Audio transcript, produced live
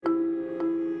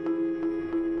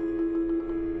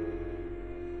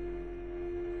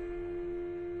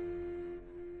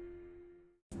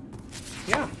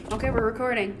Okay, we're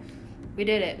recording. We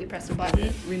did it. We pressed a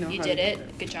button. We know you how did to it. do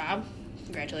it. Good job.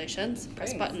 Congratulations. Press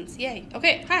Thanks. buttons. Yay.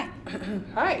 Okay, hi.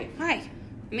 Hi, Hi.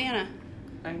 I'm Anna.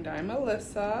 and I'm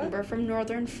Alyssa. We're from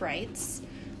Northern Frights,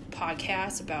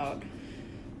 podcast about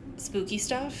spooky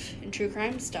stuff and true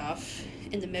crime stuff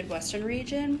in the Midwestern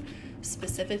region,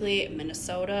 specifically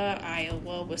Minnesota,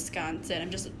 Iowa, Wisconsin. I'm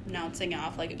just announcing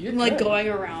off You're I'm like good. going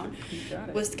around. You got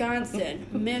it. Wisconsin,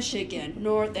 Michigan,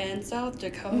 North and South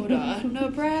Dakota,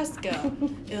 Nebraska,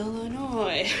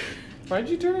 Illinois. Why'd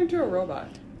you turn into a robot?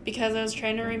 Because I was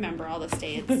trying to remember all the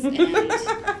states, and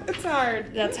It's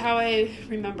hard. that's how I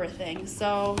remember things.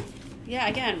 So, yeah,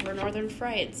 again, we're Northern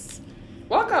Frights.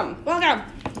 Welcome. Welcome.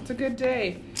 It's a good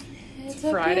day. It's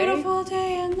Friday. a beautiful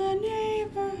day in the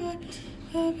neighborhood.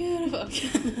 A beautiful.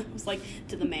 I was like,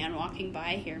 did the man walking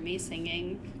by hear me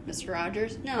singing Mr.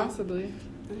 Rogers? No. Possibly.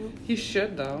 Mhm. He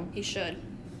should, though. He should.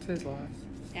 It's his loss.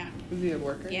 Yeah. Is he a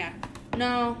worker? Yeah.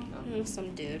 No.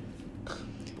 Some dude.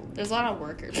 There's a lot of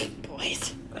workers.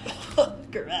 Boys.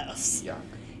 Gross. Yuck.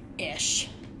 Ish.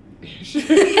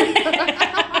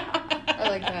 I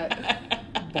like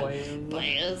that. Boys.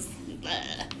 Boys.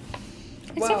 Bleh.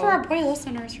 Except Well- for our boy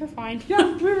listeners, you're fine.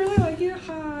 Yeah, we really like you.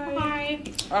 Hi.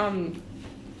 Hi.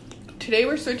 Today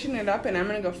we're switching it up, and I'm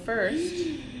gonna go first.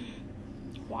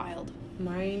 Wild.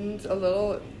 Mine's a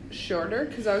little shorter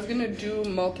because I was gonna do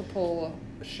multiple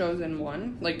shows in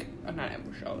one, like not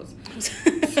shows,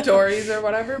 stories or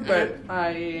whatever, but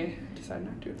I decided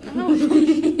not to.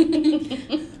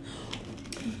 Oh.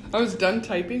 I was done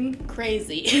typing.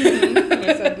 Crazy. And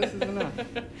I said, "This is enough.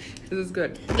 This is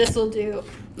good. This'll do.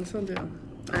 This will do."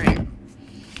 All right.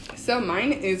 So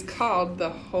mine is called the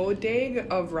Hodag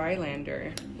of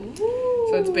Rylander. Ooh.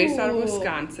 So it's based out of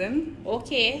Wisconsin,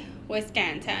 Okay,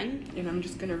 Wisconsin. and I'm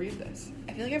just gonna read this.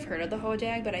 I feel like I've heard of the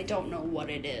Hodag, but I don't know what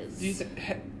it is. Do you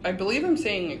I believe I'm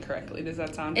saying it correctly. Does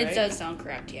that sound right? It does sound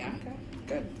correct, yeah.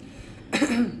 Okay,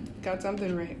 good. Got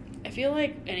something right. I feel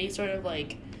like any sort of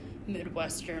like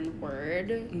Midwestern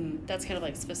word that's kind of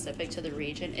like specific to the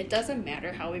region, it doesn't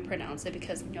matter how we pronounce it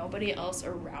because nobody else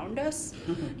around us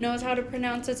knows how to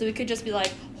pronounce it. So we could just be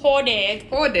like Hodag,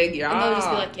 Hodag, yeah. and they'll just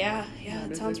be like, yeah, That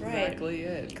it is sounds exactly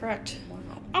it. correct.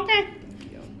 Wow. Okay.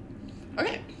 Thank you.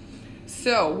 Okay.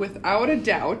 So, without a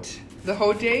doubt, the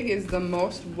Hodag is the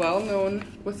most well-known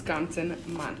Wisconsin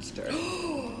monster.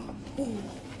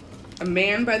 A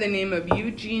man by the name of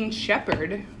Eugene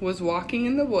Shepard was walking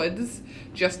in the woods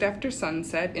just after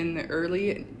sunset in the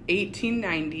early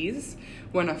 1890s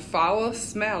when a foul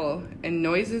smell and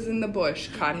noises in the bush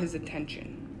caught his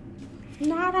attention.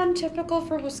 Not untypical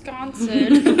for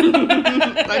Wisconsin.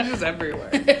 That's just everywhere.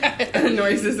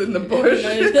 Noises in the bush.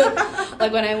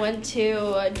 Like when I went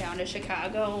to down to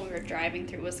Chicago and we were driving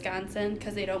through Wisconsin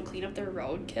because they don't clean up their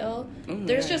roadkill.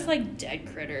 There's just like dead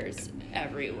critters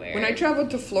everywhere. When I traveled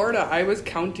to Florida, I was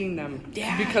counting them.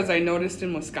 Yeah. Because I noticed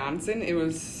in Wisconsin, it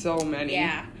was so many.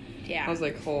 Yeah. I was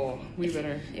like, oh, we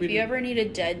better. If you ever need a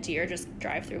dead deer, just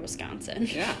drive through Wisconsin.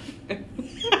 Yeah.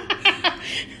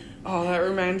 Oh, that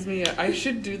reminds me. I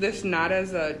should do this not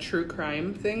as a true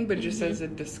crime thing, but just as a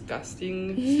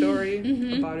disgusting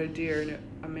story about a deer and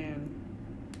a man.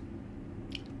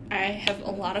 I have a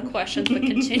lot of questions, but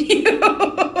continue.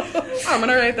 I'm going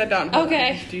to write that down. Hold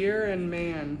Okay. on. Deer and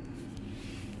man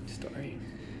story.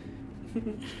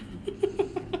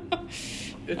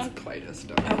 It's quite a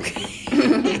story.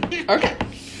 Okay. Okay.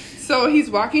 So he's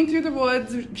walking through the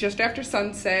woods just after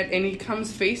sunset, and he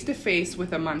comes face to face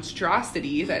with a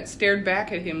monstrosity that stared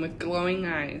back at him with glowing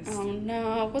eyes. Oh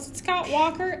no. Was it Scott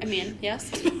Walker? I mean,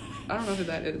 yes. I don't know who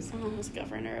that is. Oh, was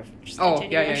governor of. Just Oh,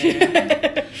 continue.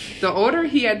 yeah. The odor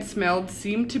he had smelled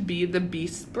seemed to be the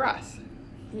beast's breath.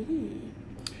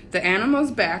 The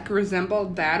animal's back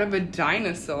resembled that of a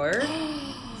dinosaur.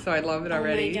 So I love it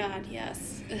already. Oh my god, yes.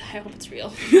 I hope it's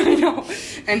real. I know.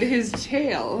 And his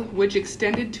tail, which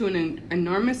extended to an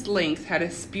enormous length, had a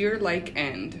spear-like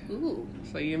end. Ooh.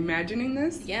 So you imagining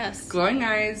this? Yes. Glowing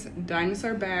eyes,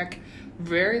 dinosaur back,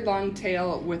 very long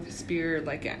tail with a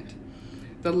spear-like end.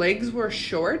 The legs were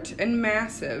short and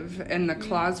massive, and the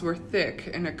claws were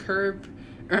thick and curved,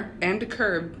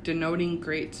 denoting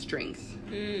great strength.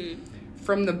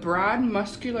 From the broad,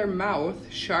 muscular mouth,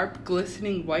 sharp,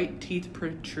 glistening white teeth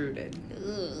protruded.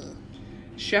 Ugh.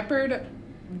 Shepard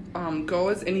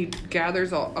goes and he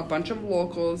gathers a bunch of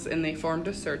locals, and they formed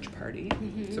a search party.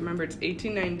 So remember, it's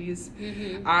 1890s.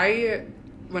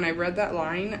 When I read that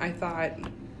line, I thought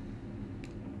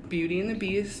Beauty and the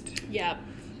Beast. Yep.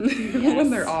 When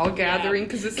they're all gathering,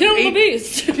 because this Kill is the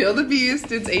beast. Kill the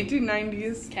Beast. It's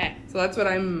 1890s. Okay. So that's what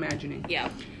I'm imagining. Yeah.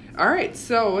 All right,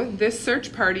 so this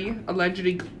search party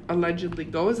allegedly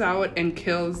goes out and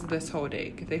kills this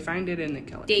Hodag. They find it and they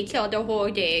kill it. They killed the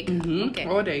Hodag. Mm-hmm. Okay.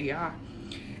 Hodag, yeah.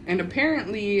 And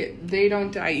apparently they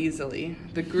don't die easily.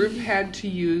 The group had to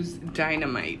use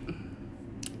dynamite.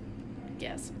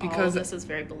 Yes, because this is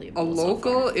very believable. A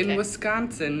local in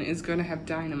Wisconsin is going to have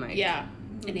dynamite. Yeah,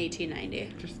 in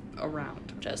 1890. Just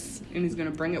around. And he's going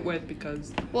to bring it with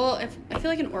because... Well, I feel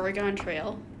like an Oregon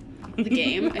Trail, the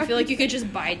game, I feel like you could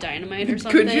just buy dynamite or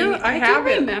something. Could you? I can't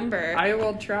remember. I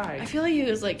will try. I feel like it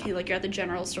was like you're at the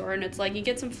general store and it's like you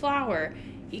get some flour,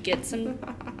 you get some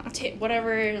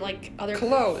whatever, like other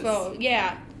clothes.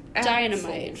 Yeah,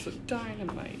 dynamite.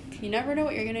 Dynamite. You never know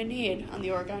what you're gonna need on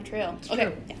the Oregon Trail. It's true.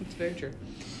 Yeah. It's very true.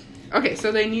 Okay,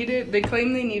 so they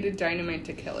claimed they needed dynamite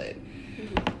to kill it.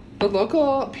 Mm-hmm. The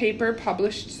local paper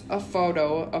published a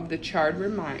photo of the charred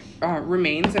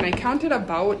remains, and I counted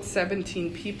about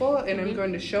 17 people, and I'm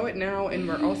going to show it now, and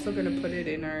we're also going to put it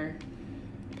in our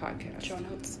podcast. Show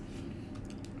notes.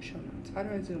 How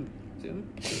do I zoom?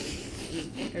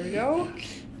 There we go.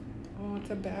 Oh,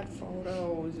 it's a bad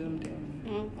photo. Zoomed in.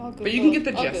 Well, I'll Google but you can get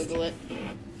the gist. I'll Google it.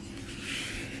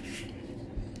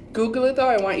 Google it, though.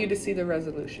 I want you to see the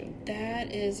resolution.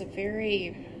 That is a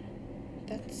very...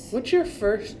 What's your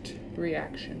first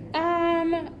reaction?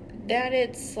 That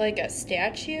it's like a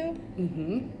statue.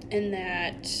 Mm-hmm. And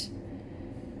that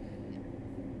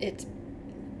it's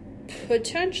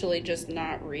potentially just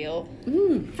not real.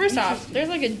 First off, there's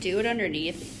like a dude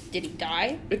underneath. Did he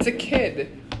die? It's a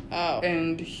kid. Oh.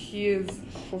 And he is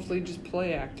hopefully just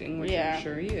play acting, which I'm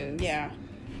sure he is. Yeah.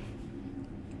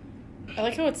 I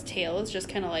like how its tail is just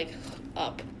kind of like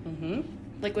up. Mm-hmm.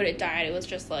 Like when it died, it was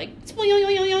just like...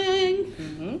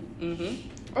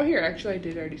 Oh, here, actually, I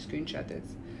did already screenshot this.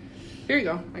 Here you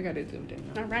go. I got it zoomed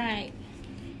in now. All right.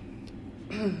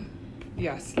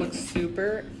 Yes, looks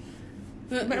super...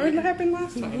 Remember what happened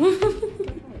last time?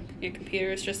 Your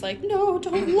computer is just like, no,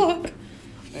 don't look.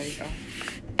 There you go.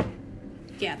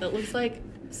 Yeah, that looks like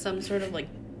some sort of like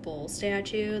bull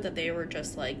statue that they were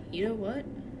just like, you know what?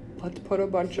 Let's put a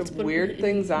bunch of weird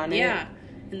things on it. Yeah.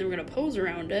 And then we're going to pose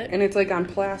around it. And it's like on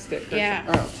plastic.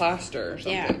 Or plaster or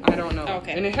something. Yeah. I don't know.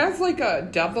 Okay. And it has like a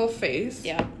devil face.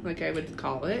 Yeah. Like I would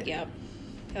call it. Yep.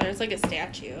 Yeah, there's like a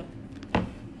statue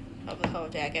of the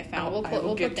Hodag I found.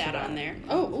 We'll put that on there.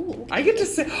 Oh, ooh. Okay. I get to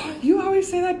say... You always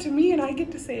say that to me and I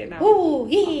get to say it now. Oh,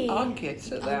 yeah. I'll get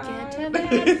to that.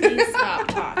 Please stop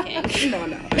talking. No.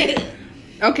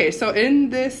 Okay, so in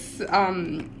this,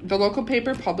 the local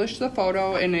paper published the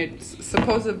photo, and it's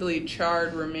supposedly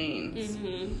charred remains.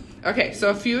 Mm-hmm. Okay,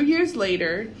 so a few years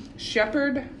later,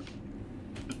 Shepard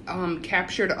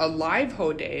captured a live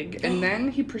Hodag, and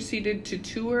then he proceeded to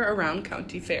tour around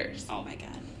county fairs. Oh, my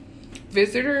God.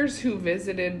 Visitors who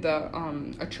visited the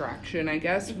attraction, I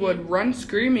guess, would run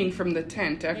screaming from the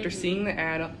tent after seeing the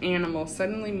animal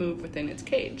suddenly move within its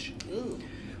cage. Ooh.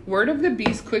 Word of the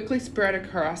beast quickly spread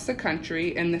across the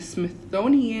country, and the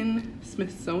Smithsonian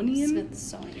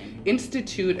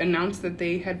Institute announced that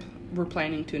they were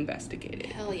planning to investigate it.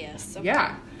 Hell yes. Okay.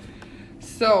 Yeah.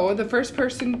 So the first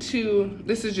person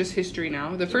this is just history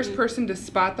now, the first person to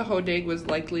spot the Hodag was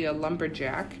likely a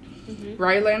lumberjack.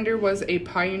 Rylander was a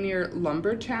pioneer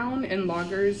lumber town, and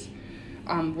loggers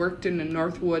worked in the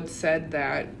Northwoods said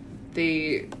that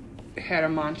they had a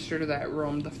monster that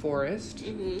roamed the forest.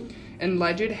 And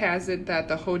legend has it that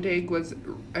the Hodag was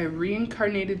a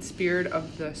reincarnated spirit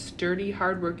of the sturdy,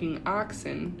 hardworking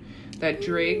oxen that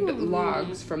dragged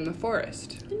logs from the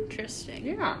forest. Interesting.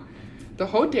 Yeah. The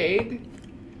Hodag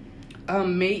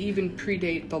may even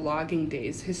predate the logging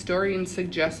days. Historians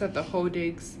suggest that the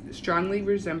Hodags strongly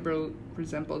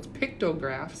resembles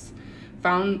pictographs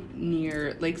found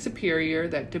near Lake Superior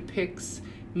that depicts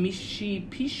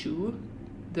Mishipishu,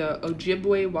 the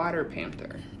Ojibwe water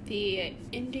panther. The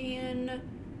Indian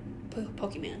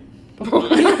Pokemon.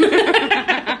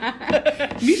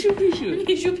 Mishu Pishu.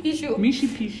 Mishu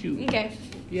Pishu. Okay.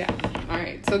 Yeah. All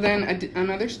right. So then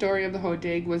another story of the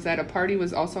Hodag was that a party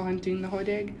was also hunting the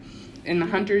Hodag, and the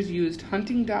hunters used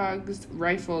hunting dogs,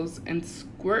 rifles, and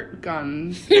squirt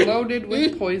guns loaded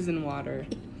with poison water.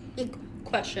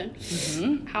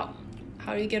 Question. How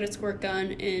do you get a squirt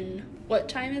gun in... What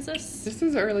time is this? This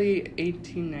is early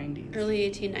 1890s. Early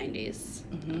 1890s.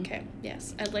 Okay.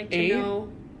 Yes. I'd like to know...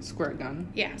 Squirt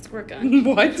gun. Yeah, squirt gun.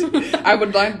 What? I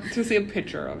would like to see a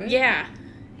picture of it. Yeah.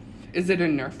 Is it a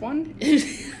Nerf one?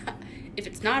 If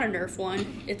it's not a Nerf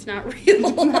one, it's not real.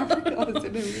 It's not real. Is it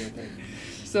a real thing?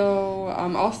 So,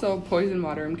 also poison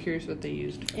water. I'm curious what they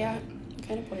used for Yeah, that.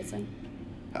 kind of poison.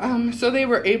 So they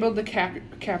were able to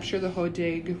capture the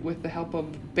Hodag with the help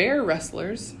of bear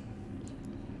wrestlers.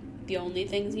 the only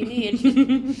things you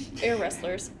need. Air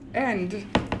wrestlers. And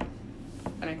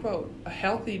I quote, a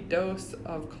healthy dose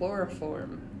of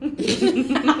chloroform.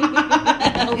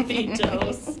 Healthy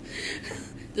dose.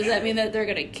 Does that mean that they're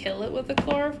going to kill it with the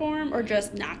chloroform or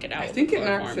just knock it out? I think it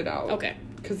knocks it out. Okay.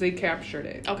 Because they captured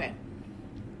it. Okay.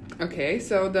 Okay,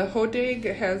 so the hodag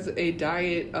has a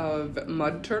diet of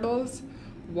mud turtles,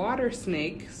 water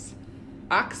snakes,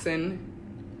 oxen,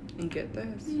 and get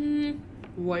this,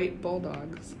 white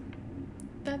bulldogs.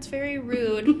 That's very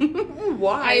rude.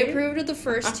 Why? I approved of the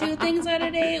first two things out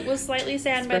of 8, was slightly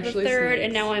saddened by the Especially third, snakes.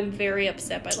 and now I'm very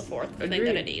upset by the fourth thing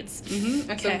that it eats.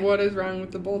 I said, what is wrong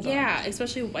with the bulldogs? Yeah,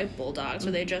 especially white bulldogs.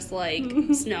 Are they just like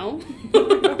snow?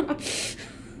 I'm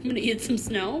gonna eat some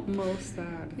snow. Most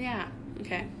sad. Yeah.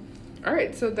 Okay. All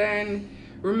right, so then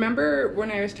remember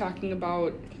when I was talking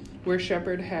about where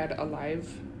Shepard had a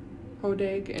live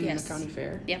hodag in the county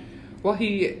fair? Yep. Well,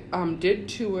 he did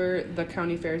tour the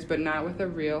county fairs, but not with a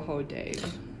real hodag.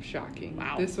 Shocking.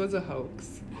 Wow. This was a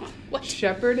hoax. What?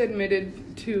 Shepard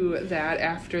admitted to that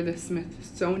after the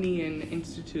Smithsonian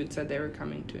Institute said they were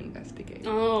coming to investigate.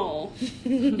 Oh.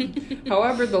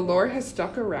 However, the lore has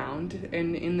stuck around,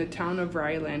 and in the town of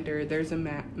Rylander, there's a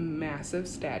massive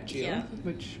statue,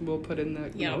 which we'll put in the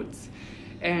notes,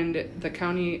 and a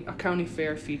county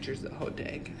fair features the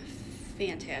hodag.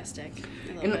 Fantastic.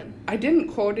 I love And it. I didn't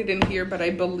quote it in here, but I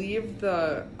believe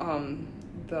the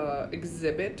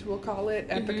exhibit, we'll call it,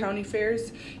 at the county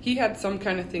fairs, he had some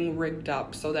kind of thing rigged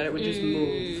up so that it would just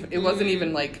move. It wasn't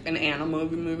even like an animal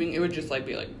moving. It would just like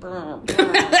be like, brr,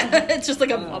 brr. It's just like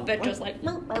a puppet, just like,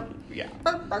 burp, burp, yeah.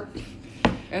 burp, burp.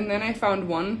 And then I found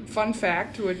one fun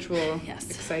fact, which will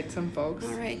excite some folks.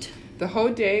 All right. The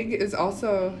hodag is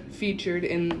also featured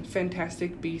in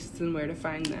Fantastic Beasts and Where to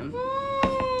Find Them.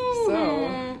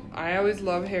 So, I always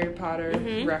love Harry Potter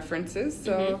references,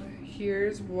 so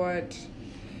here's what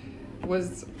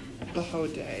was the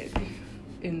hodag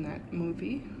in that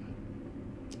movie.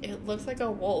 It looks like a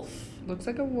wolf. Looks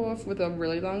like a wolf with a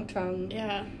really long tongue.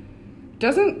 Yeah.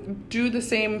 Doesn't do the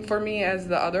same for me as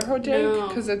the other hodag,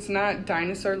 because it's not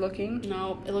dinosaur looking.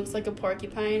 No, it looks like a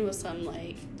porcupine with some,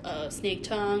 like, snake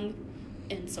tongue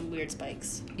and some weird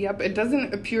spikes. Yep, it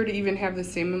doesn't appear to even have the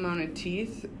same amount of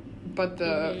teeth, but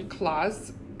the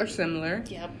claws are similar.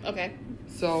 Yep, okay.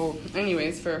 So,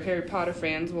 anyways, for Harry Potter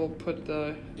fans, we'll put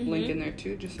the link in there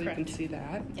too, just so you can see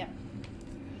that. Yep.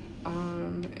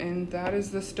 And that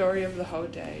is the story of the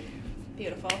hodag.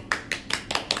 Beautiful.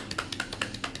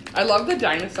 I love the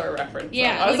dinosaur reference.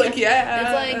 Yeah. I was like,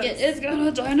 yeah. It's like, it's got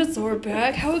a dinosaur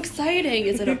back. How exciting.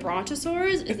 Is it a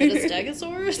brontosaurus? Is it a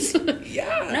stegosaurus?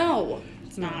 Yeah. No,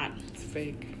 it's not. It's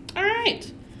fake. All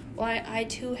right. Well, I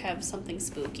too have something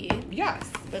spooky. Yes.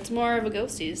 But it's more of a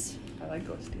ghosties. I like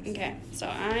ghosties. Okay, so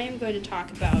I'm going to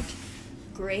talk about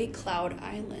Grey Cloud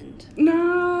Island.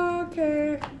 No,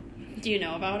 okay. Do you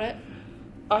know about it?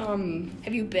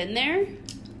 Have you been there?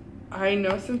 I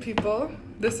know some people.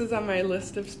 This is on my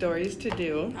list of stories to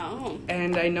do. Oh.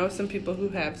 And I know some people who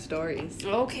have stories.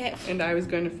 Okay. And I was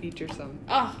going to feature some.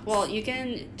 Oh, well, you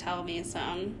can tell me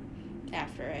some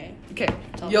after I... Okay.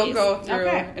 Tell You'll these. go through,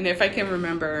 okay. And if I can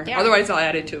remember. Yeah. Otherwise, I'll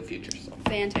add it to a future. So.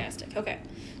 Fantastic. Okay.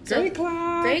 Grey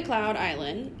Cloud. Grey Cloud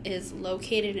Island is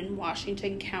located in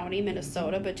Washington County,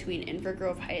 Minnesota, between Inver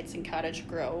Grove Heights and Cottage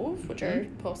Grove, which are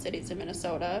both cities in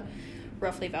Minnesota,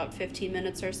 roughly about 15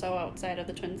 minutes or so outside of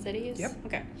the Twin Cities. Yep.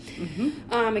 Okay.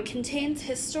 It contains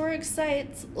historic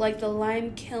sites like the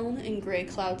Lime Kiln and Grey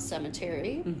Cloud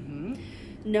Cemetery,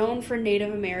 known for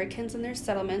Native Americans and their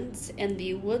settlements, and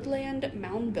the Woodland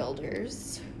Mound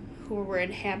Builders, who were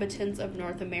inhabitants of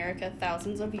North America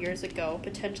thousands of years ago,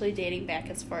 potentially dating back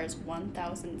as far as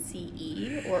 1000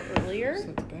 CE or earlier. So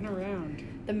it's been around.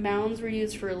 The mounds were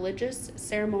used for religious,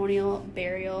 ceremonial,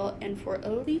 burial, and for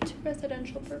elite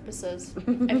residential purposes.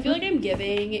 I feel like I'm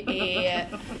giving a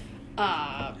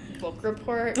book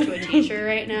report to a teacher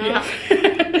right now. Yeah.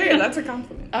 Hey, that's a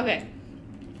compliment. Okay.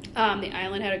 The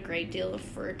island had a great deal of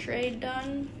fur trade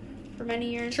done for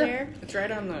many years there. It's right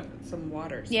on some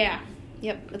water. So. Yeah.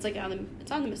 Yep, it's like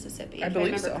it's on the Mississippi, I if I believe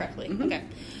remember so. correctly. Okay.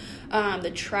 The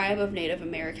tribe of Native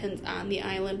Americans on the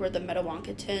island were the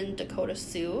Metawanketon Dakota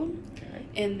Sioux,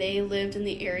 and they lived in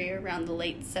the area around the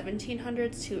late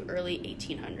 1700s to early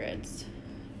 1800s.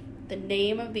 The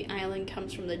name of the island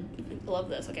comes from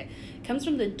comes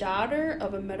from the daughter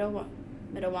of a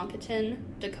Metawanketon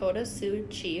Dakota Sioux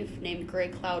chief named Grey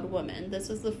Cloud Woman. This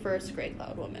is the first Grey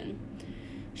Cloud Woman.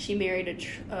 She married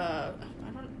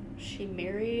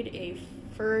a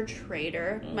fur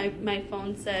trader. My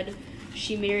phone said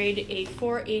she married a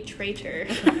 4A traitor.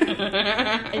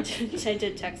 I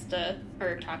did text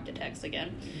or talk to text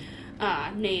again.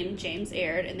 named James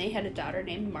Aird, and they had a daughter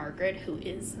named Margaret, who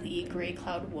is the Grey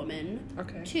Cloud Woman,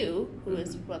 too, who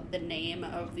is what the name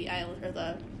of the island, or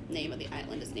the name of the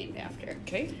island is named after.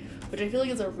 Okay. Which I feel like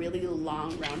is a really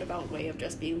long, roundabout way of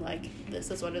just being like,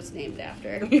 this is what it's named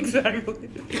after. Exactly.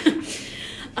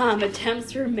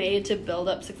 Attempts were made to build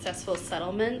up successful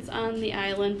settlements on the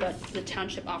island, but the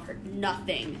township offered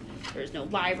nothing. There's no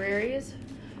libraries,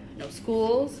 no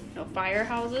schools, no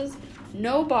firehouses,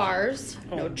 no bars,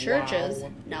 no churches,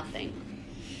 nothing.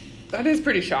 That is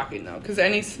pretty shocking, though, because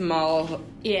any small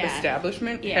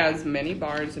establishment has many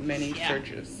bars and many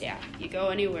churches. Yeah, you go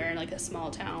anywhere in, like, a small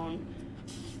town,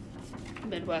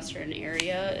 Midwestern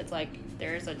area, it's like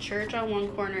there's a church on one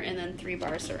corner and then 3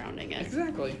 bars surrounding it.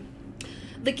 Exactly.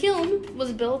 The kiln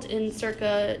was built in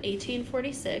circa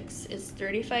 1846. It's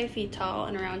 35 feet tall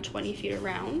and around 20 feet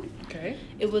around. Okay.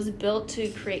 It was built to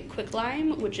create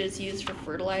quicklime, which is used for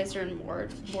fertilizer and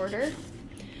mortar.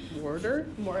 Mortar?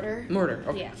 Mortar,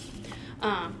 okay.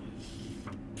 Yeah.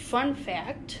 Fun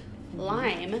fact,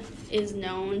 lime is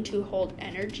known to hold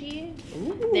energy.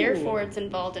 Ooh. Therefore, it's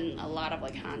involved in a lot of,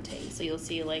 like, haunting. So you'll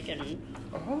see, like, in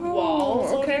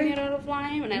walls made out of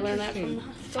lime. And I learned that from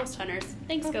Ghost Hunters.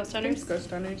 Thanks, Ghost Hunters. Thanks, Ghost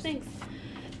Hunters. Thanks.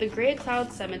 The Grey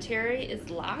Cloud Cemetery is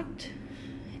locked,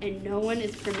 and no one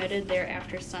is permitted there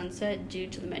after sunset due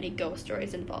to the many ghost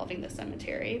stories involving the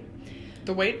cemetery.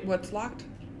 What's locked?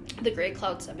 The Grey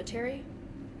Cloud Cemetery.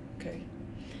 Okay.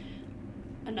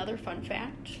 Another fun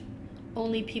fact.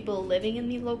 Only people living in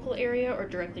the local area or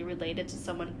directly related to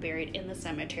someone buried in the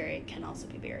cemetery can also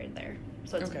be buried there.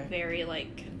 So it's very,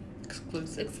 like...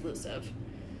 Exclusive.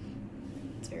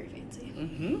 It's very fancy.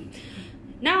 Mm-hmm.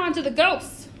 Now on to the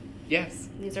ghosts. Yes.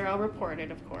 These are all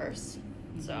reported, of course.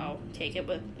 So take it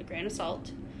with a grain of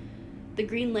salt. The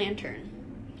Green Lantern.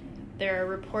 There are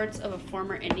reports of a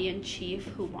former Indian chief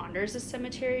who wanders the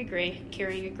cemetery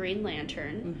carrying a green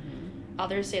lantern. Mm-hmm.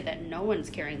 Others say that no one's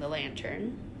carrying the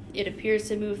lantern. It appears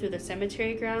to move through the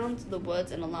cemetery grounds, the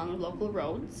woods, and along local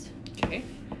roads. Okay.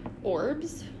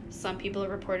 Orbs. Some people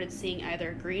have reported seeing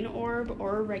either a green orb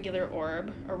or a regular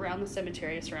orb around the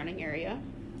cemetery surrounding area.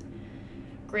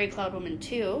 Grey Cloud Woman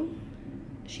 2.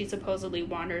 She supposedly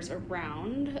wanders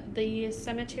around the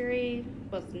cemetery.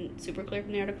 Wasn't super clear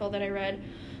from the article that I read.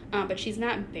 But she's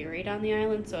not buried on the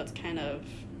island, so it's kind of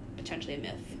potentially a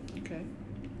myth. Okay.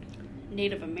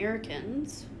 Native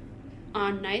Americans.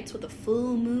 On nights with a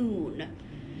full moon,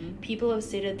 people have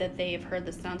stated that they have heard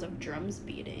the sounds of drums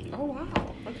beating. Oh,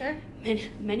 wow. Okay. And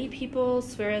many people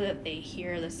swear that they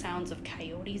hear the sounds of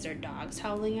coyotes or dogs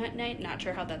howling at night. Not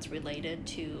sure how that's related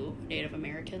to Native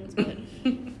Americans, but...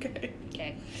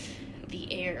 Okay.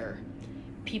 The air.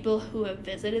 People who have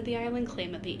visited the island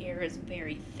claim that the air is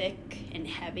very thick and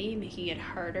heavy, making it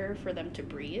harder for them to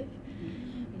breathe.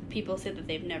 Mm-hmm. People say that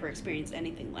they've never experienced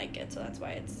anything like it, so that's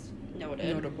why it's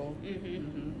notable. Mm-hmm.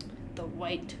 Mm-hmm. The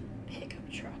white pickup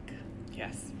truck.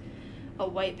 Yes. A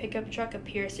white pickup truck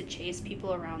appears to chase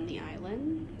people around the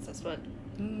island. Is this what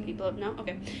people have known?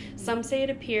 Okay. Some say it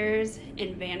appears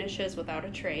and vanishes without a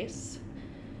trace.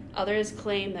 Others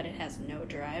claim that it has no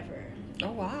driver.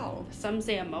 Oh, wow. Some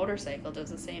say a motorcycle does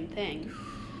the same thing.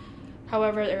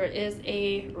 However, there is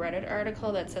a Reddit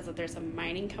article that says that there's a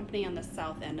mining company on the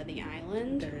south end of the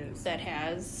island that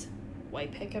has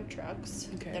white pickup trucks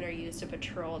that are used to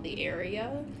patrol the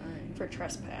area for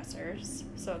trespassers.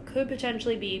 So it could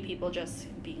potentially be people just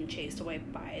being chased away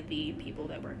by the people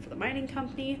that work for the mining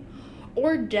company,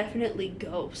 or definitely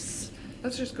ghosts.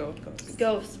 Let's just go with ghosts.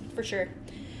 Ghosts, for sure.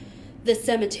 The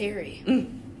cemetery.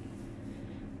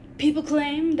 People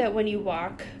claim that when you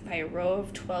walk by a row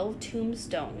of 12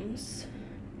 tombstones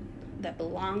that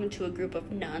belong to a group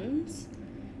of nuns,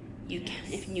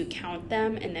 if you count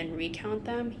them and then recount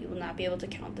them, you will not be able to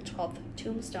count the 12th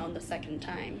tombstone the second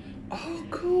time. Oh,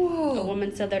 cool. A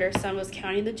woman said that her son was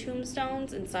counting the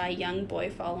tombstones and saw a young boy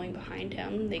following behind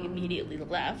him. They immediately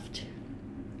left.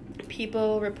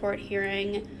 People report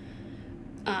hearing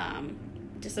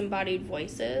disembodied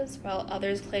voices, while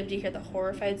others claim to hear the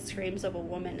horrified screams of a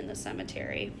woman in the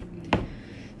cemetery.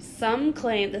 Some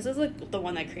claim, this is like the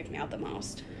one that creeped me out the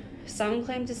most, some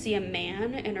claim to see a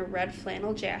man in a red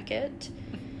flannel jacket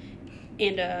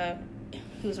and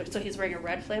he's wearing a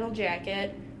red flannel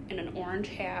jacket and an orange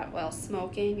hat while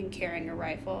smoking and carrying a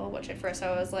rifle, which at first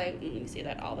I was like, you see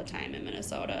that all the time in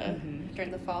Minnesota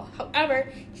during the fall.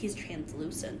 However, he's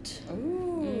translucent.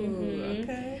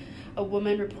 Okay. A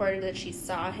woman reported that she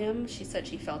saw him. She said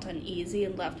she felt uneasy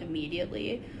and left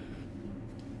immediately.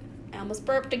 I almost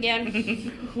burped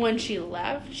again. When she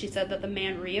left, she said that the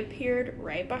man reappeared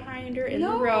right behind her in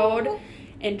the road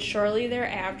And shortly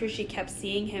thereafter, she kept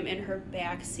seeing him in her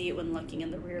back seat when looking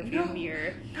in the rearview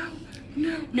mirror.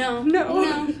 No.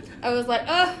 I was like,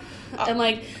 oh. I'm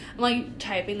like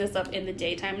typing this up in the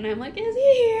daytime, and I'm like, is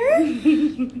he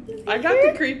here? I got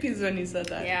the creepies when you said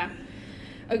that. Yeah.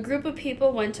 A group of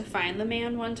people went to find the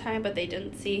man one time, but they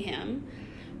didn't see him.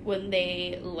 When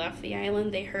they left the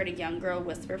island, they heard a young girl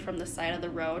whisper from the side of the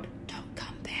road, "Don't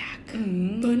come back."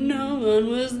 Mm-hmm. But no one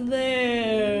was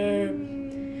there.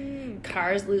 Mm-hmm.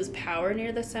 Cars lose power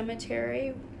near the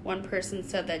cemetery. One person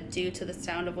said that due to the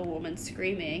sound of a woman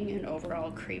screaming and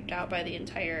overall creeped out by the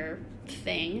entire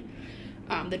thing,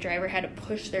 the driver had to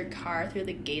push their car through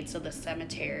the gates of the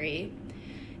cemetery.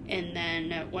 And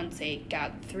then once they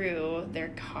got through, their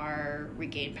car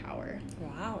regained power.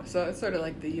 Wow. So it's sort of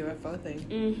like the UFO thing.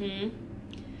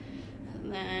 Mm-hmm.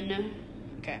 And then,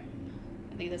 okay.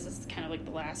 I think this is kind of like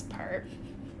the last part.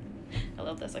 I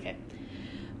love this. Okay.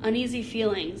 Uneasy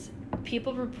feelings.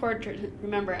 People report...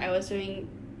 Remember, I was doing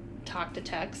talk to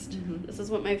text. Mm-hmm. This is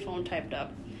what my phone typed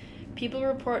up. People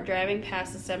report driving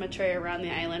past the cemetery around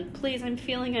the island. Please, I'm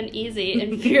feeling uneasy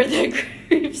and fear that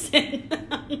creeps in.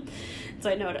 So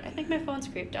I think my phone's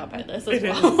creeped out by this as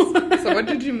well. So what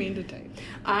did you mean to type?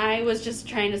 I was just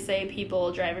trying to say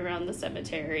people driving around the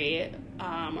cemetery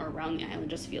or around the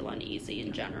island just feel uneasy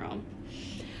in general.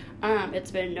 It's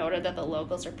been noted that the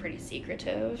locals are pretty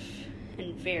secretive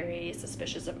and very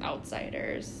suspicious of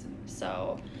outsiders.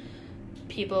 So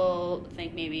people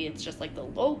think maybe it's just like the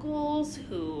locals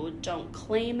who don't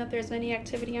claim that there's any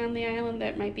activity on the island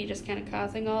that might be just kind of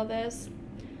causing all this.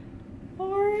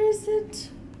 Or is it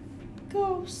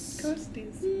ghosts?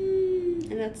 Ghosties.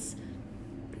 And that's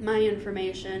my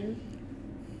information.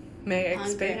 May I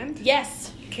expand?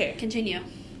 Yes. Okay. Continue.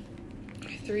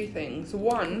 3 things.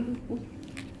 1,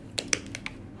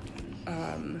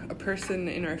 a person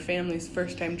in our family's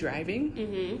first time driving.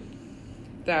 Mm-hmm.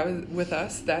 That was with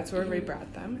us. That's where we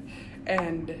brought them.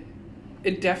 And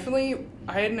it definitely,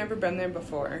 I had never been there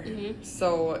before. Mm-hmm.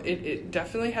 So it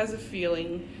definitely has a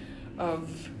feeling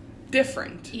of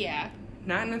different. Yeah.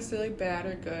 Not necessarily bad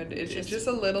or good. It's just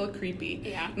a little creepy.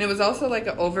 Yeah. And it was also like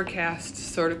an overcast,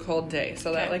 sort of cold day.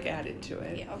 So that like added to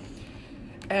it. Yeah.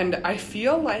 And I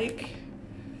feel like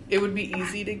it would be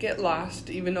easy to get lost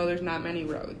even though there's not many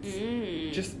roads.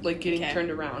 Just like getting turned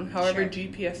around. However,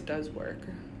 GPS does work.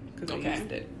 Because I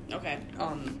used it. Okay.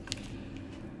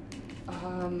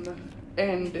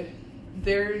 And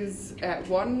there's at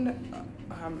one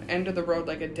end of the road,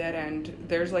 like a dead end,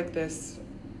 there's like this,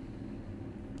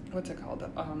 what's it called?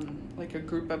 Like a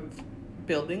group of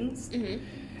buildings. Mm-hmm.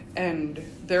 And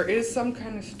there is some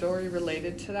kind of story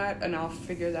related to that, and I'll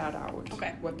figure that out.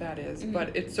 Okay. What that is. Mm-hmm.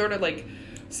 But it's sort of like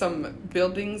some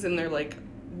buildings and they're like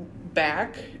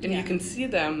back and you can see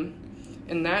them,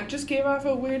 and that just gave off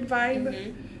a weird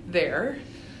vibe there.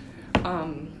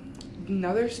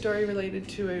 Another story related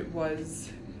to it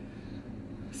was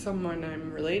someone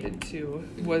I'm related to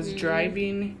was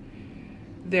driving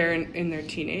there in their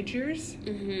teenage years.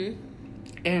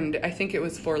 And I think it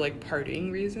was for like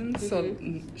partying reasons, so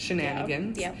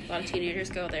shenanigans. Yep, a lot of teenagers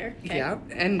go there. Okay. Yeah,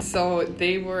 and so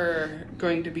they were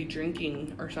going to be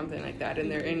drinking or something like that,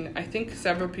 and they're in, I think,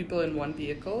 several people in one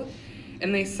vehicle,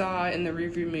 and they saw in the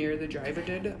rearview mirror the driver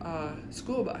did a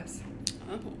school bus.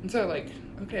 Oh. And so like,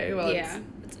 okay, well,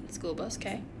 it's a school bus,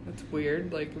 okay. That's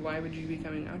weird. Like, why would you be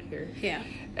coming out here? Yeah.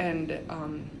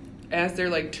 And as they're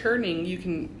like turning, you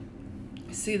can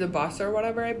see the bus or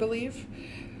whatever, I believe.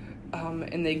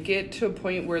 And they get to a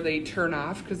point where they turn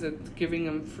off because it's giving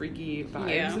them freaky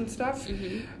vibes and stuff.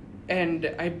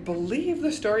 And I believe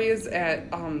the story is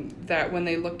at that when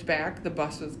they looked back, the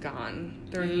bus was gone.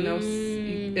 There was no,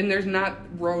 and there's not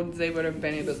roads they would have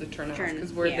been able to turn off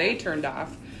because where they turned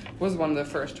off was one of the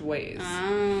first ways.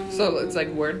 So it's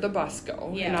like, where'd the bus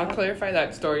go? Yeah. And I'll clarify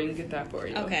that story and get that for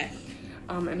you. Okay.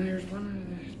 And there's one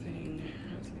other thing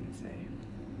I was going to say.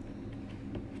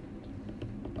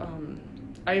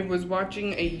 I was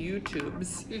watching a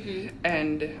YouTube's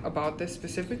and about this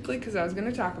specifically because I was going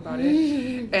to talk about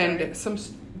it. And some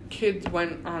kids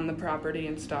went on the property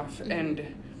and stuff,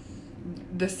 and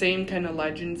the same kind of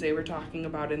legends they were talking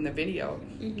about in the video.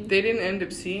 They didn't end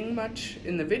up seeing much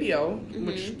in the video,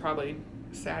 which is probably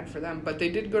sad for them, but they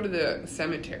did go to the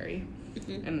cemetery,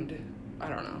 and I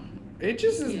don't know. It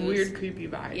just is weird, creepy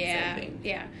vibes, I think.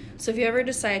 Yeah. So if you ever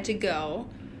decide to go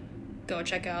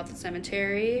check out the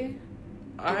cemetery.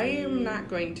 I am not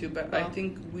going to, but I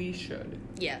think we should.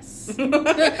 Yes. I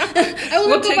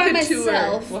will go by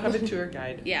myself. We'll have a tour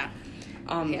guide. Yeah.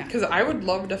 Because I would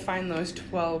love to find those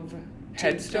 12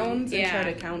 headstones and try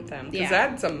to count them. Because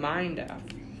that's a mind F.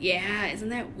 Yeah, isn't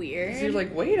that weird? So you're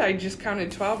like, wait, I just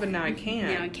counted 12 and now I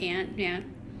can't. Now I can't, yeah.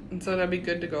 And so that'd be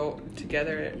good to go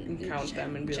together and count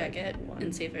them and be check like, it one.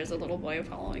 and see if there's a little boy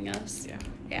following us. Yeah.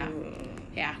 Yeah.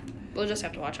 Yeah. We'll just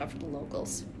have to watch out for the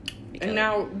locals. And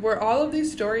now, were all of these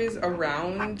stories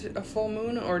around a full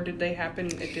moon, or did they happen,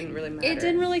 it didn't really matter? It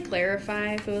didn't really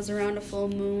clarify if it was around a full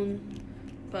moon,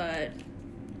 but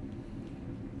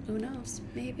who knows?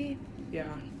 Maybe. Yeah.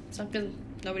 Something,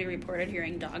 nobody reported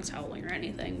hearing dogs howling or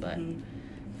anything, but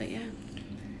yeah.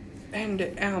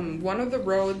 And one of the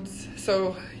roads,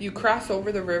 so you cross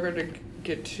over the river to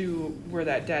get to where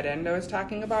that dead end I was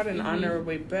talking about, and on our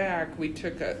way back we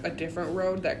took a different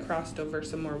road that crossed over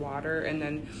some more water, and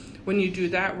then when you do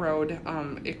that road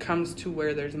it comes to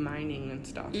where there's mining and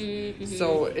stuff,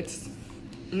 so it's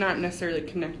not necessarily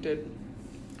connected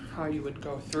how you would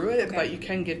go through it, but you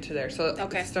can get to there, so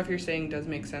the stuff you're saying does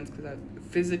make sense because I was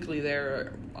physically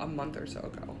there a month or so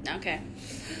ago. Okay.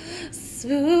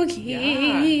 Spooky.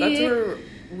 Yeah, that's where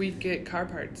we get car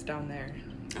parts down there.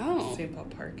 Oh. St. Paul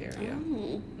Park area.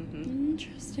 Oh.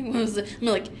 Interesting. What was it? I'm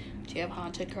like, do you have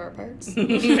haunted car parts?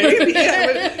 Maybe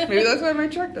that's why my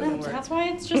truck doesn't work. That's why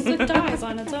it's just, it dies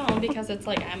on its own, because it's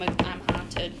like, I'm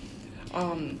haunted.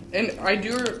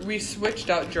 And we switched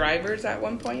out drivers at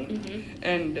one point,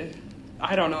 and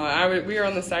I don't know, we were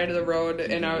on the side of the road,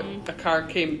 and a car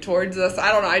came towards us.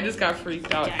 I don't know, I just got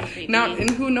freaked out. Yeah, now, and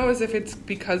who knows if it's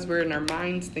because we're in our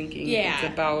minds thinking it's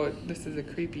about, this is a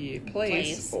creepy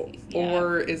place.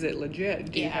 Or is it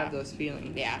legit? Do you have those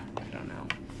feelings? Yeah. I don't know.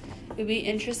 It would be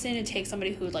interesting to take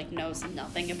somebody who like knows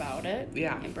nothing about it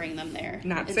and bring them there.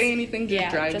 Not say anything,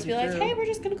 just drive just be like, hey, we're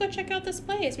just going to go check out this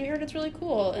place. We heard it's really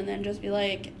cool. And then just be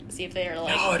like, see if they're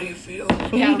like... How do you feel?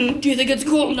 Yeah. Do you think it's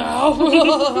cool now?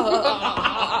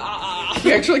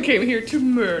 We actually came here to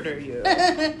murder you.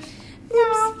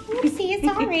 No, oopsie,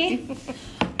 sorry.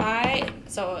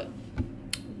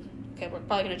 Okay, we're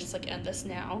probably going to just like end this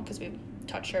now because we've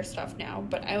touched our stuff now.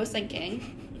 But I was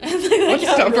thinking... What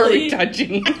stuff are we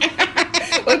touching?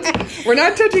 We're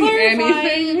not touching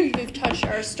anything. We've touched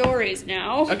our stories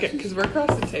now. Okay, because we're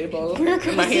across the table.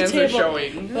 My hands are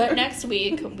showing. But next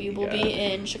week, we will be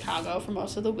in Chicago for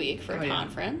most of the week for a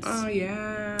conference. Oh,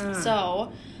 yeah.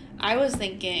 So, I was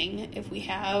thinking if we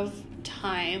have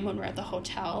time when we're at the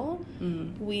hotel,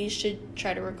 we should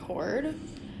try to record.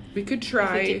 We could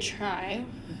try.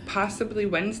 Possibly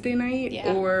Wednesday night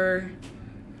or...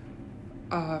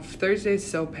 Thursday's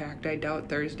so packed, I doubt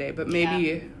Thursday, but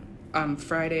maybe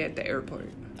Friday at the airport.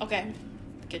 Okay.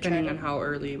 Depending on how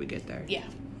early we get there. Yeah.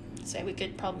 So we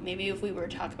could probably, maybe if we were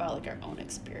to talk about like our own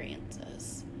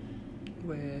experiences.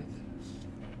 With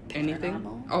anything?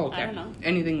 Paranormal? Oh, okay. I don't know.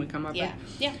 Anything we come up with?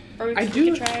 Yeah. Or we I could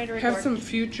do try to record. have some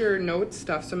future notes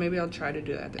stuff, so maybe I'll try to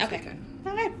do that this weekend.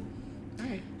 Okay.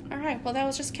 All right. Well, that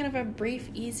was just kind of a brief,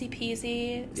 easy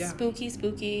peasy,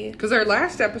 spooky. Because our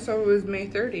last episode was May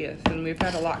 30th, and we've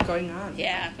had a lot going on.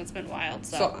 Yeah, it's been wild.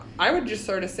 So I would just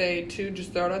sort of say, too,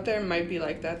 just throw it out there, it might be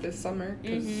like that this summer,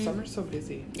 because summer's so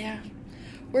busy. Yeah.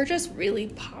 We're just really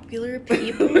popular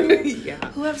people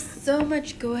who have so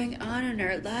much going on in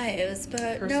our lives,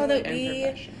 but know that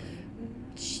we...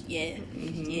 Yeah.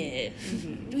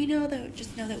 We know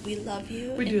that we love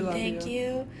you. We do love you. Thank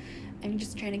you. I'm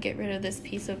just trying to get rid of this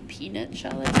piece of peanut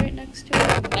shell that's right next to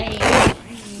it.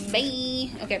 Bye.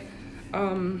 Okay.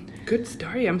 Good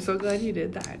story. I'm so glad you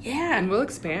did that. Yeah. And we'll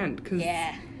expand.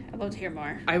 I'd love to hear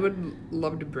more. I would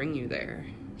love to bring you there.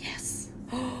 Yes.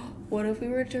 What if we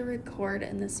were to record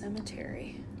in the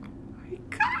cemetery? Oh my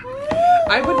God.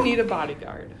 I would need a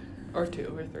bodyguard. Or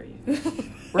 2 or 3.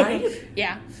 Right?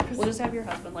 Yeah. We'll just have your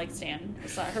husband like stand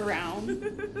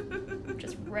around,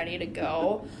 just ready to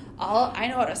go. I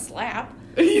know how to slap.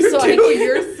 You're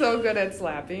so good at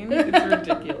slapping. It's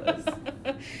ridiculous.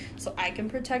 So I can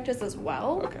protect us as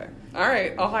well. Okay. All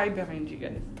right. I'll hide behind you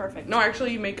guys. Perfect. No,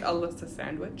 actually, you make Alyssa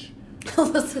sandwich.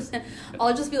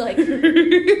 I'll just be like,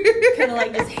 kind of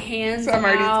like just hands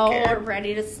out,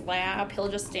 ready to slap. He'll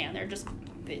just stand there, just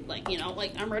like,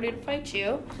 like I'm ready to fight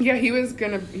you. Yeah, he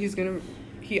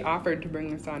offered to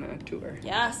bring us on a tour.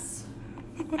 Yes.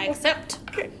 I accept.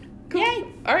 Okay. Cool. Yay.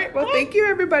 All right. Well, thank you,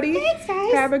 everybody. Thanks,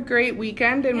 guys. Have a great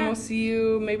weekend, and we'll see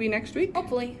you maybe next week.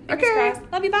 Hopefully. Fingers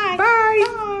crossed. Love you. Bye. Bye.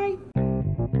 Bye.